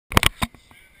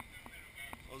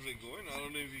it going? I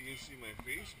don't know if you can see my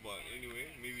face, but anyway,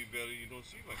 maybe better you don't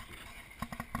see my face.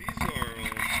 These are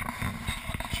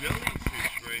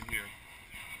jellyfish right here.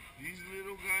 These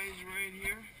little guys right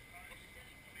here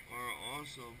are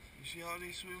awesome. You see how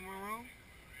they swim around?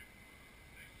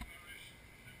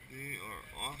 They are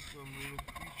awesome little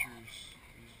creatures.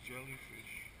 These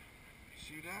jellyfish.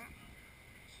 See that?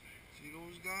 See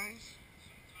those guys?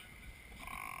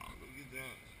 Wow, look at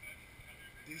that.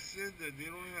 They said that they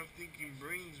don't have thinking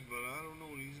brains, but I don't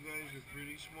know. These guys are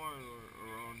pretty smart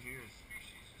around here.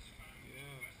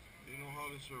 Yeah, they know how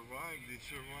to survive. They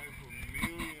survive for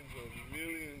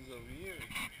millions of years.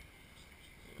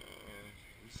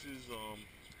 This is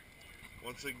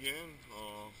once again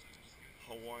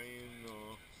Hawaiian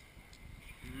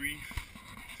reef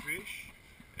fish,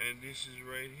 and this is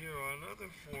right here another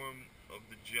form of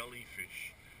the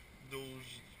jellyfish.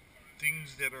 Those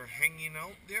things that are hanging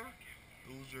out there,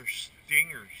 those are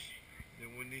stingers.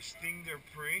 And when they sting their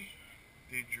prey,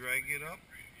 they drag it up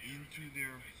into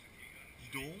their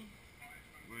dome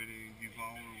where they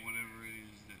devour whatever it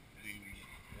is that they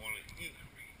want to eat.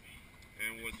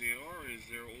 And what they are is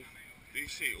they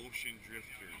say ocean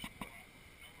drifters, but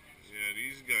yeah,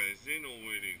 these guys, they know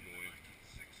where they're going.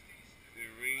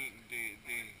 They're very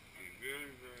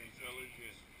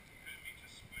intelligent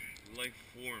life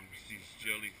forms, these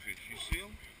jellyfish. You see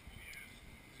them?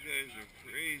 These guys are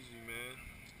crazy, man.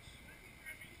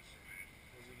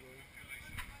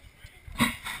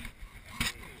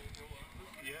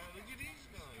 Yeah, look at these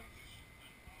guys.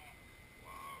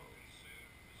 Wow.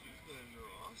 These guys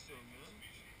are awesome, man.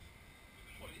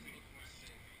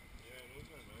 Yeah, those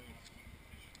are nice.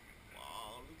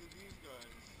 Wow, look at these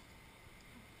guys.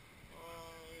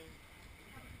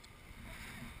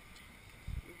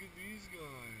 Look at these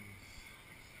guys.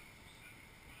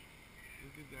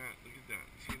 Look at that, look at that.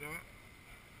 See that?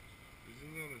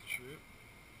 Isn't that a trip?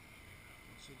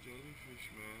 It's a jellyfish,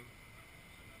 man.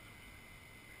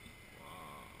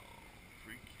 Wow,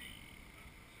 freaky.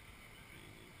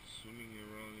 Swimming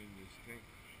around in this tank.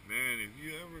 Man, if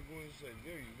you ever go inside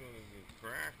there, you're gonna get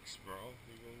cracks, bro.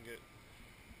 You're gonna get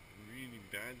really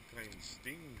bad kind of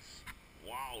stings.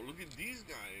 Wow, look at these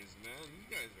guys, man. These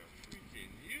guys are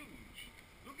freaking huge.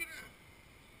 Look at that.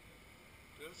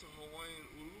 That's a Hawaiian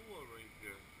ulua right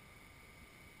there.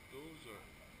 Those are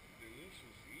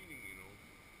delicious eating, you know.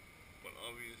 But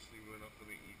obviously we're not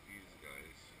gonna eat these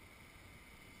guys.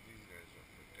 These guys are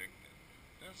protected.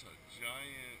 That's a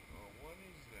giant, what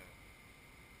is that?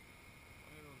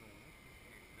 I don't know what the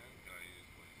heck that guy is,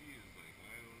 but he is like,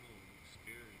 I don't know,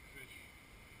 scary fish.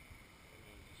 And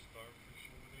there's a starfish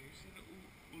over there. You see the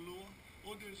ulua?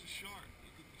 Oh, there's a shark.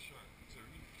 Look at the shark. It's a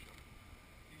reef shark.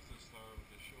 He's the star of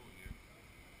the show here.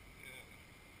 Yeah.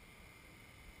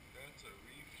 That's a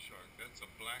reef shark. That's a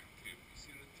black tip. You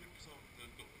see the tips of the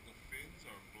fins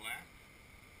are black?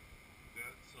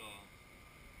 That's a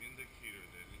indicator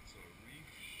that it's a reef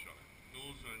shark.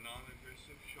 Those are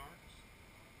non-aggressive sharks.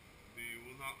 They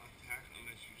will not attack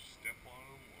unless you step on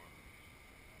them or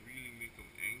really make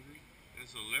them angry.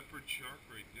 There's a leopard shark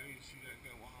right there. You see that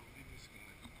guy? Wow, look at this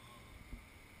guy.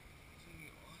 Isn't he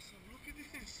awesome? Look at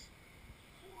this.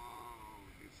 Wow,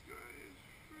 this guy is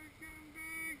freaking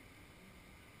big.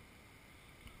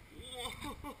 Whoa,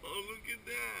 look at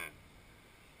that.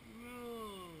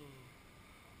 Whoa.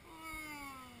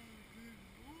 Wow, good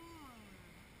boy.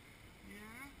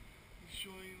 Yeah? He's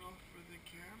showing off for the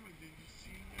camera. Did you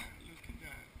see that? Look at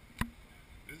that.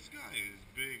 This guy is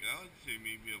big. I would say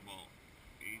maybe about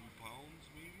 80 pounds,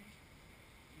 maybe.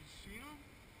 You see him?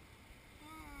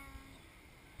 Hi.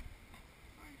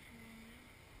 Hi, friend.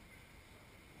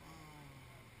 Wow.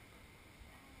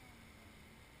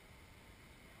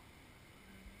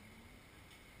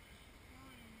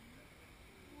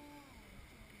 Wow, it's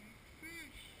a big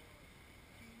fish.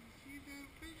 Can you see that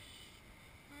fish?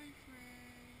 Hi,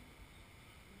 friend.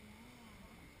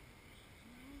 Wow.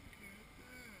 Look at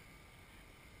that.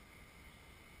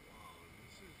 Wow,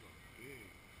 this is a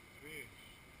big fish.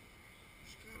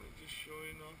 He's kind of just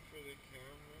showing off for the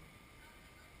camera.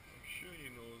 I'm sure he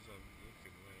knows I'm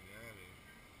looking right at him.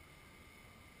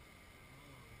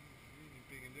 Oh, he's really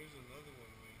big. And there's another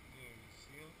one right there. You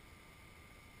see him?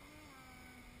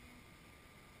 Hi.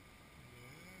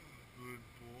 Yeah, good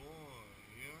boy.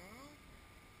 Yeah?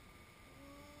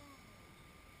 Wow.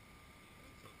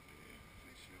 That's a big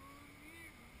fish around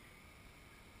here.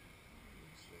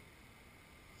 Looks like,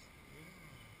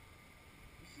 yeah.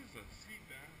 This is a sea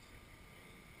bass.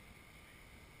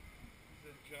 He's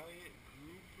a giant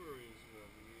grouper is what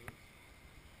he is.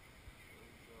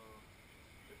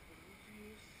 It's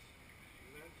Epileutheus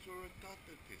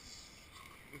lanceolatatis.